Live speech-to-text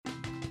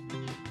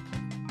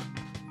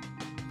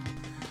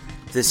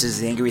This is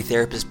the Angry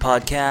Therapist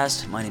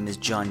Podcast. My name is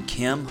John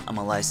Kim. I'm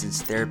a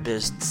licensed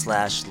therapist /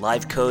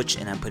 life coach,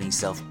 and I'm putting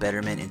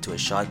self-betterment into a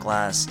shot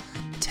glass.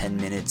 10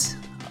 minutes,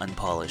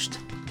 unpolished.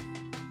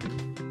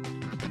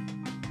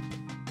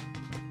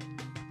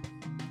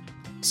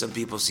 Some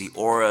people see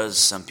auras,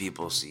 some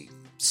people see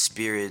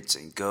spirits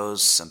and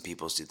ghosts, some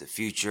people see the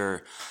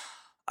future.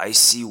 I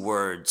see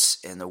words,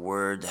 and the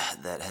word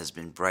that has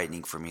been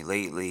brightening for me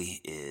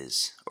lately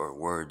is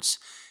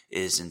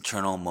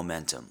internal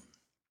momentum.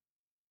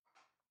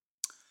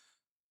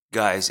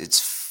 Guys, it's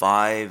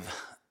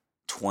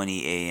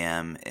 5:20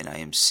 a.m. and I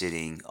am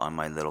sitting on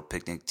my little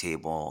picnic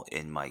table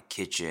in my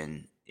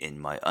kitchen in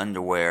my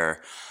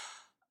underwear,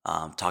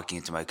 talking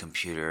into my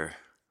computer.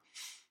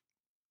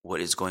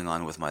 What is going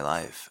on with my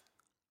life?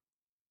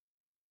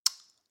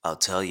 I'll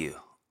tell you.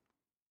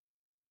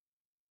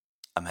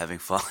 I'm having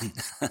fun.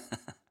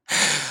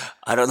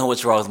 I don't know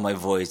what's wrong with my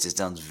voice. It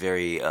sounds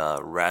very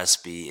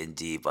raspy and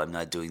deep. I'm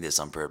not doing this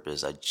on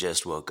purpose. I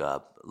just woke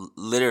up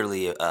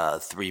literally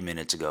 3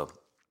 minutes ago.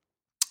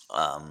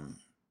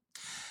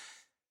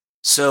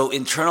 So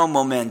internal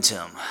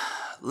momentum.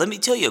 Let me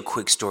tell you a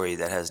quick story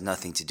that has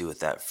nothing to do with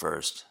that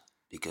first,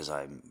 because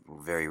I'm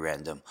very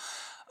random.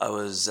 I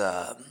was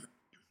at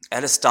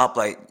a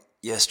stoplight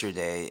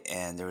yesterday,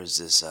 and there was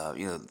this,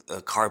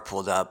 a car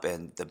pulled up,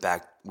 and the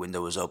back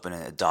window was open,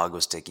 and a dog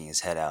was sticking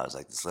his head out. It was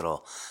like this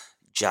little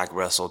Jack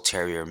Russell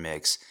Terrier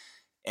mix,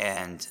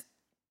 and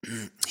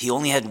he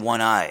only had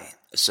one eye,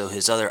 so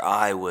his other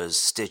eye was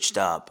stitched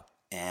up,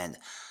 and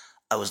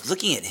I was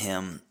looking at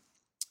him,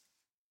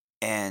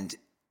 and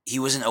he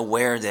wasn't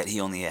aware that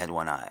he only had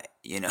one eye.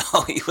 He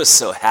was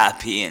so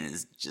happy and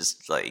is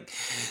just like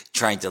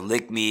trying to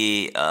lick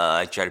me.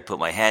 I tried to put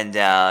my hand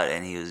out,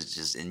 and he was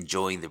just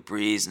enjoying the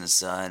breeze and the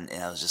sun.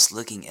 And I was just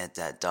looking at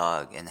that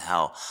dog and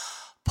how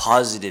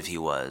positive he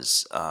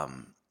was.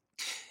 And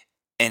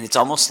it's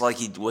almost like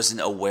he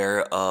wasn't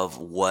aware of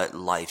what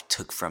life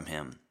took from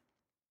him.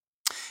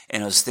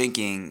 And I was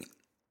thinking,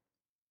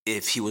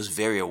 if he was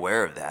very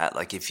aware of that,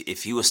 like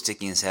if he was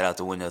sticking his head out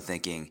the window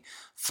thinking,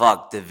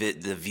 fuck, the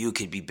view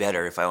could be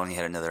better if I only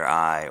had another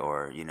eye,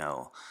 or,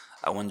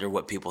 I wonder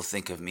what people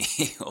think of me,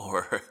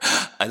 or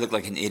I look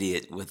like an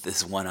idiot with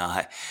this one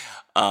eye.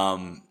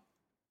 And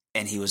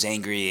he was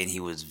angry, and he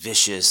was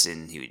vicious,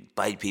 and he would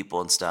bite people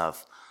and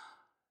stuff.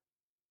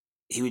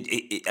 He would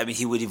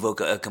evoke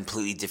a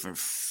completely different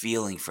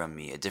feeling from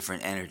me, a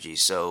different energy.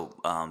 So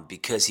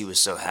because he was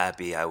so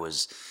happy, I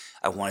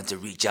wanted to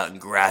reach out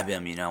and grab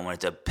him, I wanted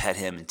to pet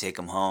him and take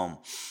him home.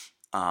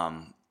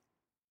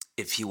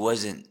 If he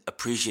wasn't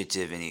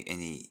appreciative and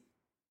he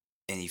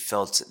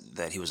felt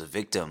that he was a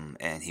victim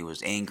and he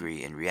was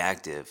angry and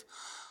reactive,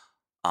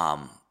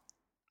 I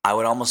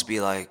would almost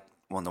be like,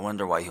 well, no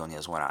wonder why he only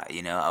has one eye.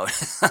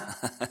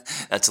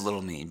 That's a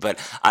little mean, but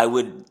I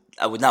would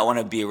not want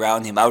to be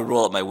around him. I would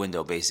roll up my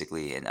window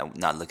basically, and I would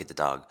not look at the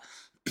dog.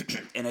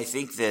 And I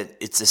think that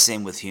it's the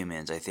same with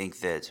humans. I think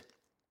that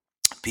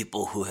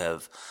people who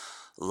have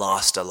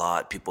lost a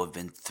lot, people who have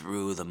been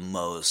through the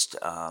most,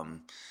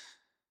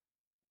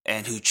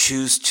 and who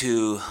choose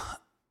to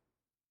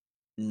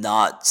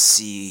not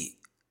see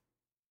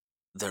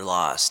their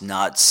loss,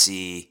 not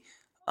see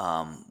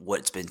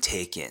what's been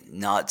taken,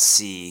 not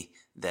see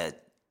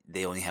that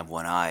they only have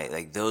one eye.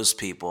 Like those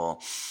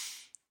people,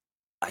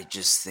 I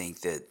just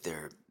think that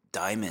they're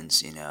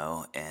diamonds, and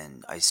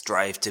I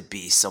strive to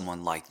be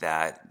someone like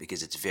that,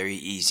 because it's very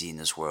easy in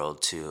this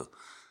world to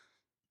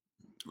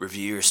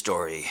review your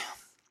story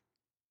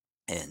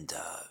and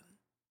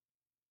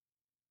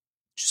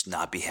just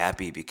not be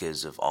happy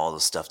because of all the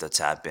stuff that's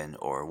happened,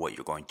 or what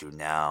you're going through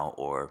now,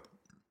 or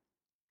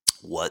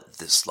what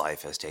this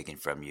life has taken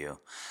from you.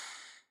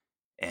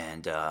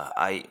 And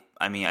I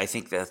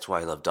think that's why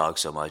I love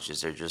dogs so much,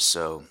 is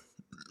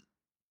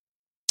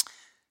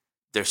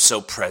they're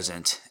so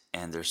present,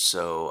 and they're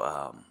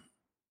so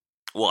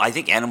I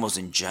think animals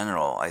in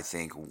general, I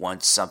think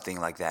once something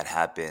like that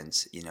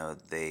happens,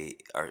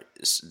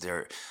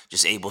 they're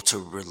just able to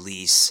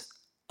release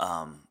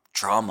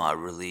trauma,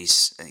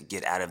 release and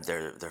get out of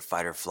their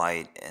fight or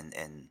flight.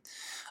 And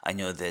I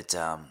know that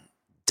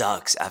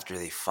ducks, after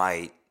they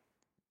fight,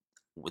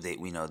 they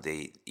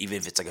even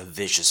if it's like a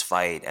vicious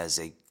fight, as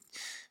they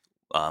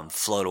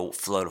float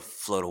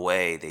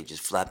away, they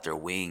just flap their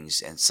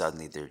wings, and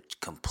suddenly they're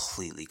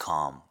completely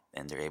calm,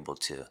 and they're able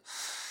to.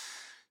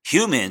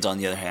 Humans, on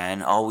the other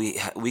hand,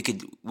 we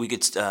could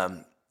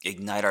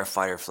ignite our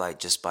fight or flight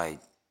just by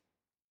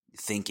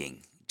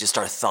thinking. Just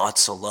our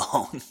thoughts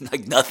alone,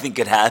 like nothing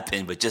could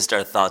happen, but just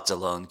our thoughts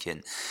alone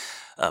can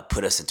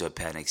put us into a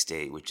panic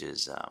state, which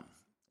is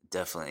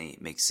definitely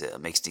makes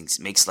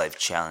life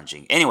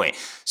challenging. Anyway,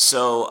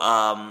 so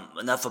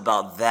enough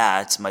about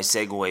that. My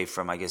segue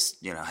from, I guess,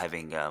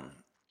 having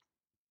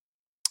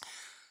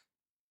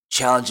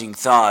challenging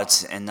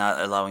thoughts and not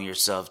allowing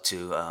yourself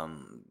to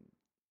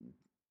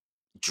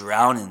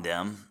drown in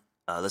them.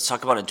 Let's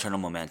talk about internal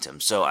momentum.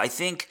 So I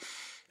think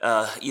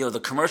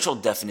The commercial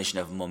definition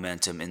of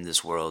momentum in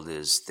this world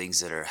is things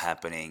that are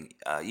happening.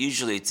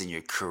 Usually, it's in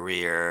your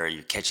career.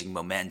 You're catching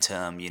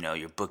momentum.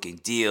 You're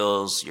booking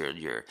deals.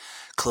 You're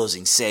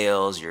closing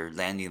sales. You're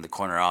landing in the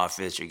corner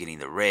office. You're getting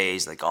the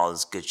raise. Like all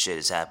this good shit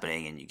is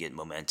happening, and you get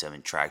momentum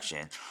and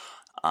traction.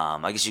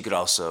 I guess you could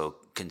also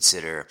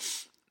consider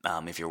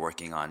if you're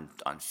working on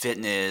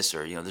fitness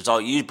or there's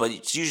all you, but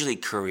it's usually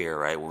career,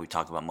 right? When we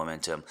talk about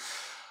momentum,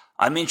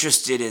 I'm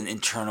interested in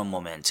internal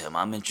momentum.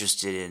 I'm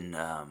interested in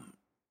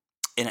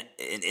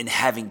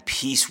having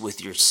peace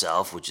with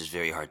yourself, which is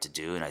very hard to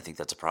do, and I think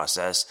that's a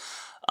process.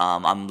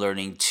 I'm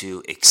learning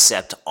to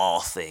accept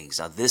all things.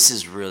 Now, this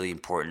is really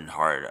important and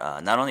hard.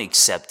 Not only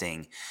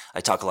accepting,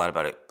 I talk a lot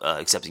about it,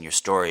 accepting your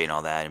story and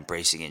all that,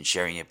 embracing it and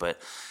sharing it, but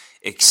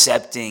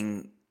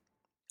accepting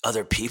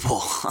other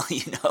people,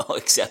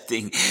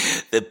 accepting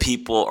the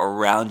people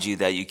around you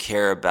that you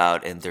care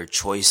about and their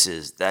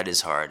choices. That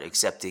is hard.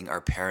 Accepting our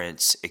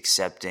parents,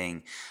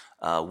 accepting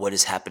what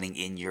is happening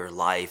in your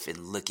life and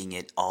looking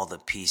at all the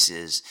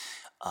pieces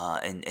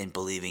and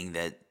believing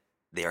that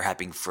they are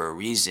happening for a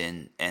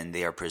reason and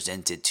they are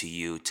presented to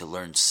you to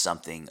learn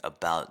something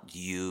about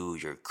you,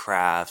 your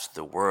craft,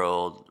 the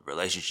world,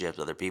 relationships,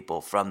 other people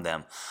from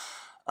them.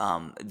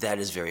 That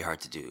is very hard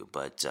to do,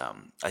 but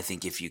I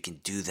think if you can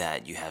do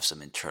that, you have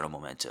some internal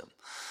momentum.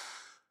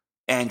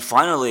 And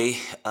finally,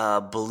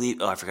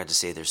 believe. Oh, I forgot to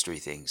say there's three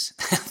things,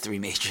 three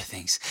major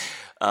things.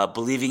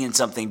 Believing in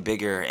something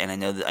bigger, and I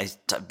know that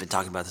I've been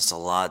talking about this a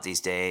lot these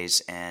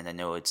days, and I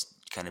know it's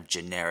kind of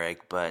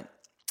generic, but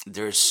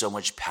there's so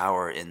much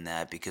power in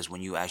that because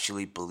when you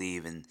actually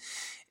believe in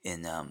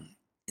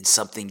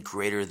something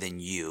greater than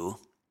you,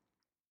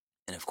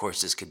 and of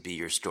course this could be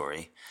your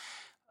story.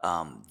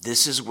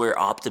 This is where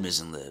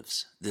optimism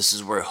lives. This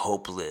is where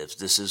hope lives.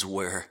 This is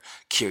where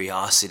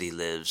curiosity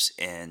lives.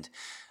 And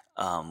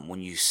when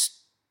you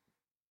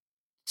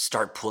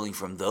start pulling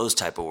from those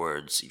type of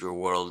words, your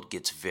world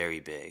gets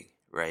very big,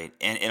 right?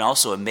 And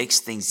also it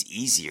makes things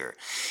easier.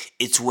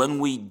 It's when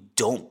we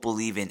don't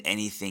believe in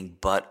anything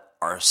but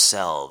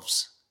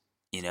ourselves.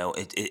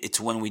 It's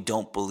when we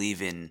don't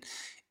believe in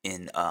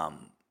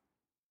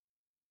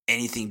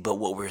anything but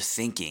what we're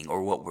thinking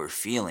or what we're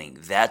feeling.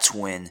 That's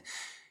when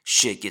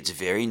shit gets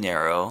very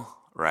narrow,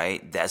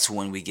 right? That's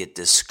when we get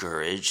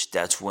discouraged.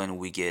 That's when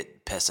we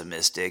get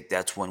pessimistic.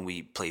 That's when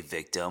we play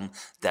victim.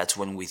 That's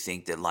when we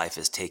think that life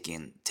is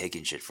taking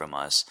shit from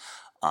us.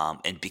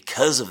 And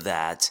because of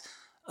that,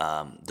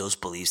 those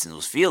beliefs and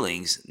those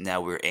feelings,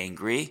 now we're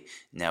angry.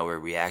 Now we're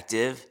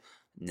reactive.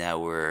 Now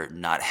we're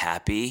not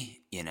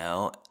happy,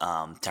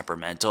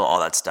 temperamental, all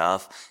that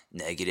stuff,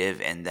 negative,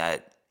 and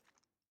that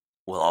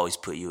will always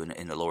put you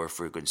in a lower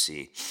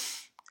frequency,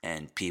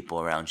 and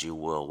people around you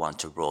will want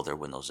to roll their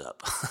windows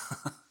up.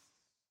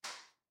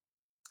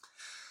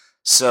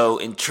 So,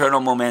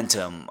 internal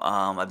momentum.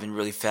 I've been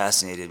really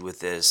fascinated with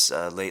this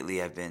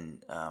lately. I've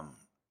been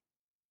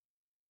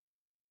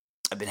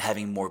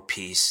having more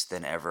peace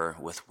than ever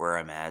with where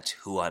I'm at,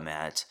 who I'm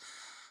at.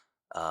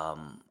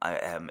 I'm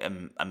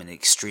an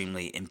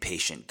extremely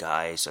impatient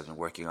guy, so I've been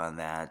working on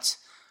that.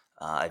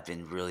 I've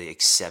been really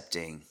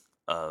accepting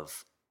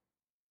of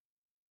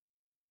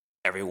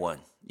everyone,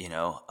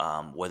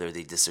 whether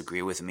they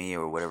disagree with me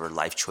or whatever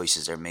life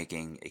choices they're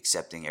making,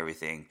 accepting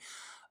everything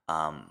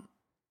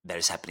that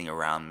is happening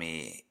around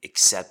me,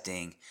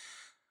 accepting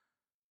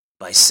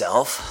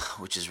myself,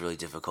 which is really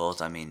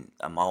difficult. I mean,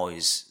 I'm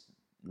always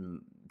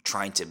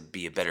trying to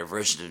be a better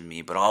version of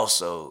me, but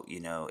also,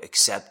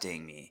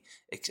 accepting me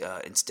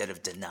instead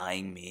of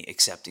denying me,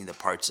 accepting the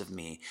parts of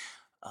me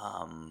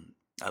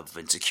of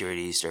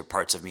insecurities. There are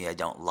parts of me I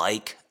don't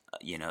like.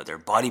 There are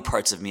body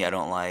parts of me I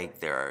don't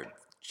like.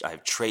 I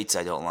have traits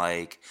I don't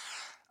like.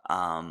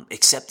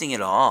 Accepting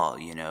it all,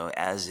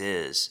 as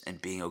is,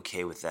 and being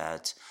okay with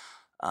that.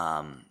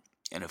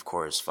 And of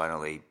course,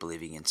 finally,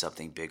 believing in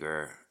something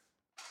bigger.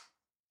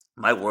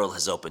 My world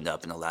has opened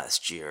up in the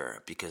last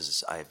year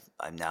because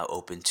I'm now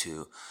open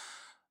to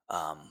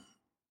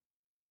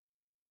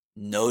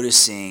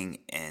noticing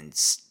and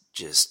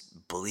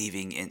just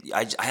believing in.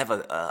 I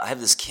have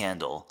this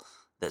candle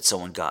that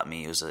someone got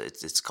me.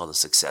 It's called a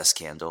success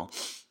candle,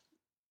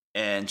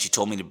 and she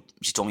told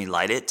me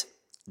light it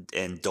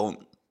and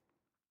don't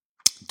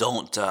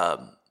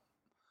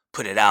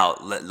put it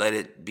out. Let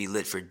it be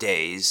lit for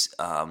days.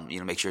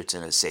 Make sure it's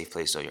in a safe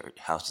place so your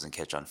house doesn't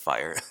catch on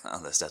fire,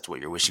 unless that's what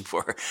you're wishing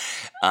for.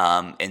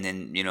 And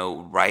then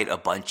write a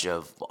bunch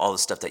of all the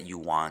stuff that you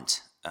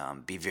want.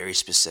 Be very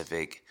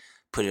specific.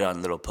 Put it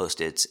on little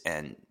post-its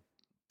and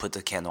put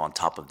the candle on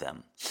top of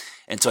them.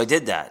 And so I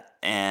did that,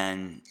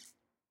 and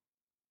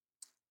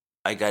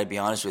I got to be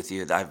honest with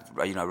you. I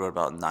wrote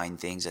about 9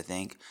 things, I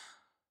think.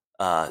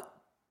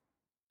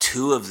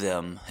 2 of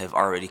them have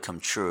already come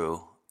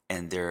true,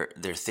 and they're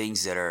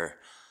things that are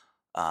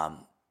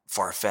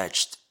far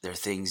fetched. They're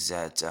things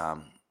that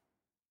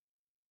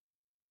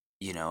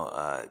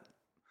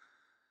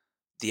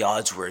the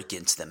odds were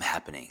against them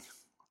happening,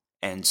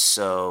 and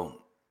so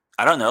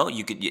I don't know.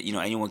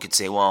 Anyone could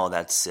say, "Well,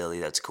 that's silly.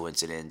 That's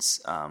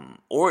coincidence,"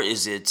 or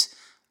is it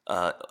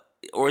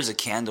or as a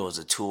candle, as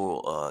a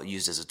tool,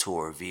 used as a tool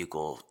or a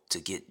vehicle to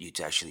get you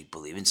to actually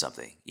believe in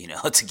something,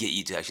 to get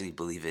you to actually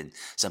believe in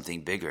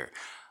something bigger.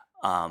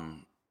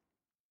 Um,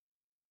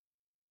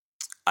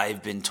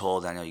 I've been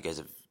told, I know you guys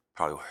have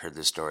probably heard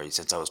this story.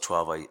 Since I was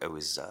 12, I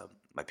was,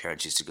 my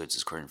parents used to go to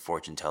this Korean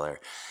fortune teller,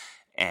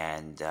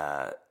 and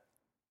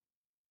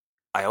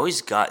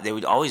they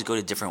would always go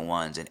to different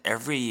ones, and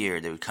every year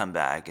they would come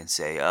back and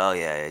say, "Oh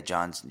yeah,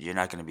 John, you're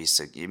not going to be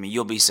sick. I mean,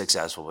 you'll be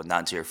successful, but not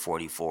until you're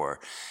 44."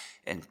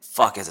 And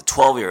fuck, as a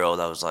 12-year-old,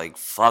 I was like,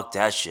 "Fuck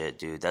that shit,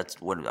 dude. That's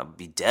what I'd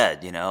be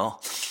dead."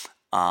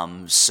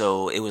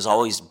 So it was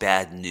always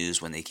bad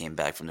news when they came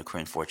back from the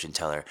Korean fortune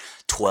teller.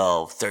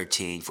 12,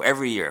 13, for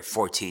every year,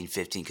 14,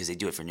 15, because they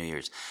do it for New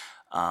Year's.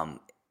 And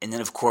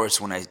then, of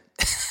course, when I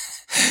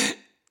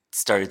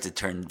started to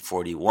turn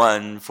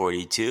 41,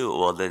 42,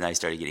 well, then I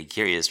started getting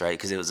curious, right?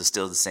 Because it was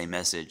still the same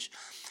message.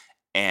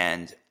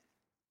 And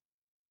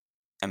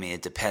I mean,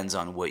 it depends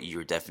on what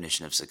your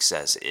definition of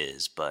success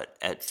is. But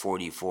at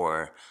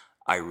 44,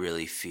 I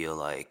really feel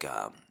like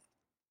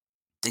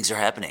things are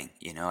happening.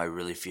 I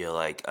really feel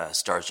like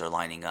stars are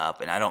lining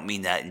up. And I don't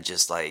mean that in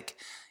just like,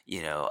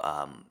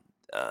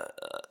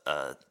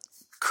 a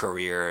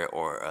career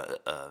or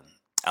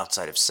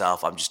outside of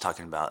self. I'm just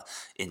talking about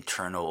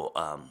internal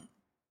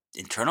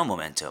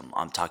momentum.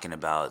 I'm talking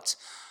about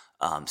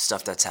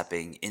stuff that's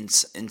happening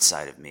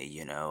inside of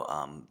me.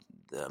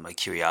 My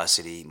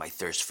curiosity, my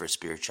thirst for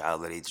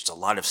spirituality. There's a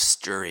lot of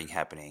stirring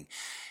happening,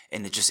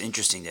 and it's just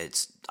interesting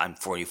that I'm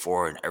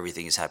 44 and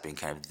everything is happening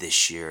kind of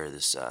this year.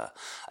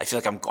 I feel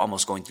like I'm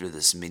almost going through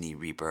this mini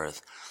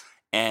rebirth,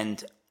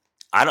 and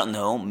I don't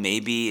know.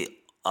 Maybe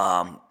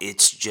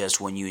it's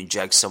just when you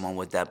inject someone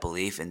with that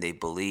belief and they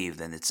believe,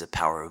 then it's the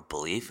power of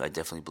belief. I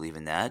definitely believe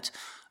in that.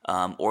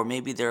 Or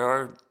maybe there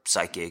are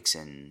psychics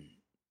and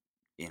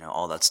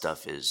all that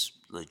stuff is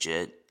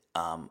legit.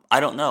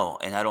 I don't know,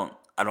 and I don't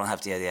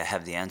have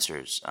the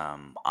answers.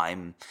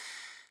 I'm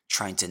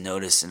trying to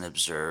notice and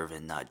observe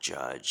and not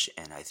judge,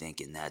 and I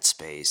think in that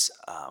space,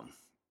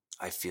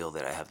 I feel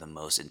that I have the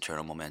most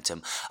internal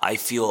momentum. I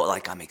feel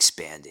like I'm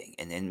expanding,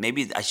 and then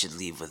maybe I should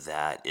leave with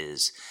that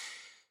is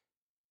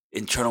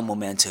internal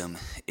momentum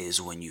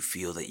is when you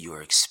feel that you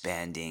are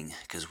expanding,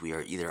 because we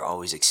are either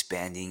always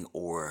expanding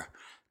or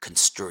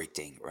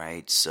constricting,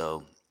 right?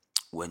 So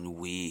when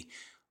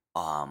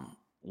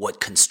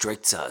what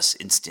constricts us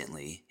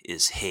instantly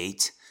is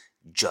hate,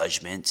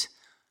 judgment,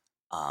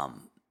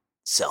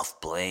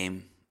 self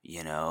blame,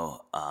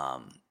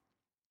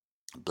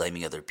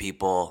 blaming other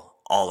people,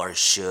 all our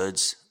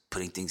shoulds,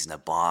 putting things in a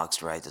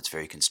box, right? That's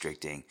very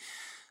constricting.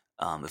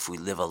 If we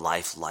live a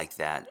life like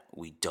that,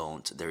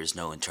 there is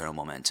no internal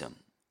momentum.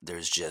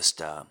 There's just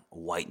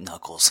white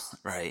knuckles,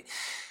 right?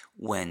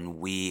 When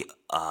we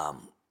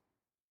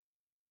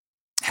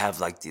have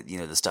like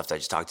the stuff that I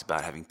just talked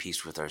about, having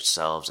peace with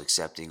ourselves,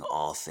 accepting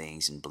all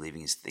things and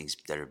believing in things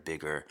that are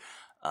bigger,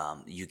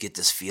 you get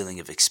this feeling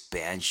of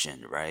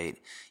expansion, right?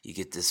 You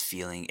get this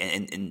feeling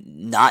and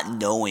not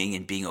knowing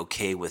and being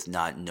okay with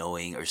not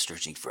knowing or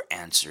searching for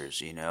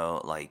answers,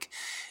 like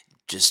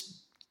just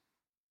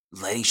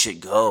letting shit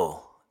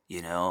go,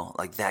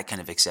 like that kind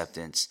of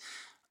acceptance.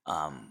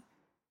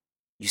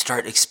 You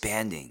start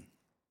expanding.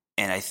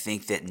 And I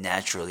think that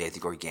naturally,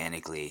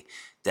 organically,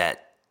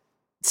 that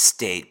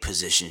state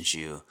positions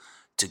you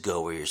to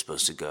go where you're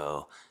supposed to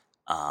go.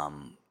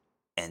 And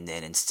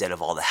then instead of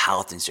all the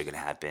how things are going to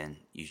happen,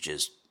 you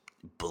just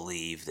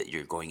believe that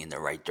you're going in the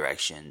right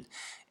direction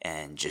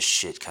and just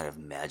shit kind of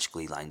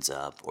magically lines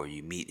up, or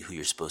you meet who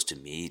you're supposed to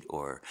meet,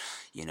 or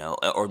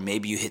or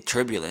maybe you hit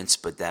turbulence,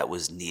 but that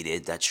was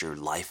needed. That's your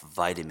life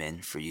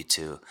vitamin for you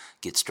to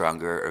get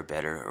stronger or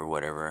better or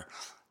whatever.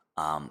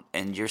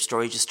 And your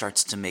story just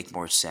starts to make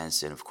more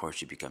sense, and of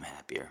course you become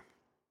happier.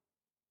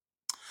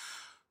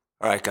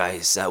 All right,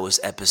 guys, that was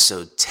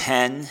episode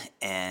 10,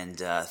 and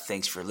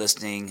thanks for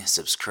listening.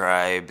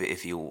 Subscribe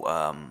if you.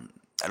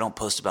 I don't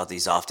post about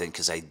these often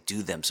because I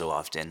do them so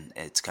often.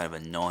 It's kind of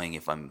annoying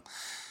if I'm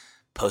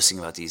posting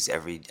about these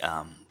every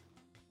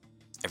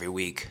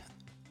week.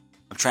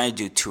 I'm trying to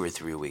do 2 or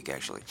 3 a week,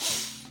 actually.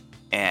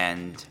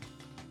 And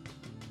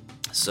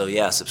so,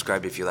 yeah,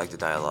 subscribe if you like the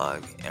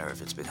dialogue or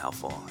if it's been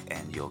helpful,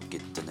 and you'll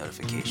get the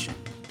notification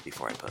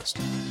before I post.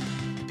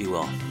 Be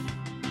well.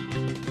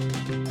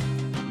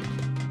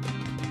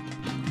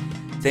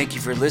 Thank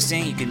you for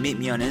listening. You can meet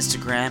me on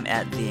Instagram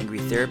at The Angry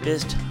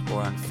Therapist,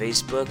 or on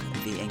Facebook,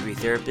 The Angry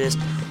Therapist,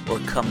 or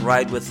come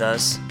ride with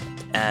us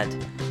at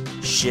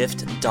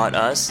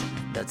shift.us.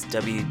 That's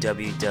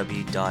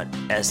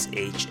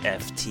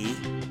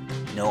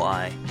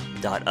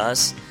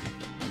www.shft.us,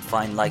 and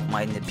find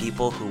like-minded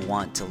people who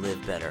want to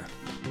live better.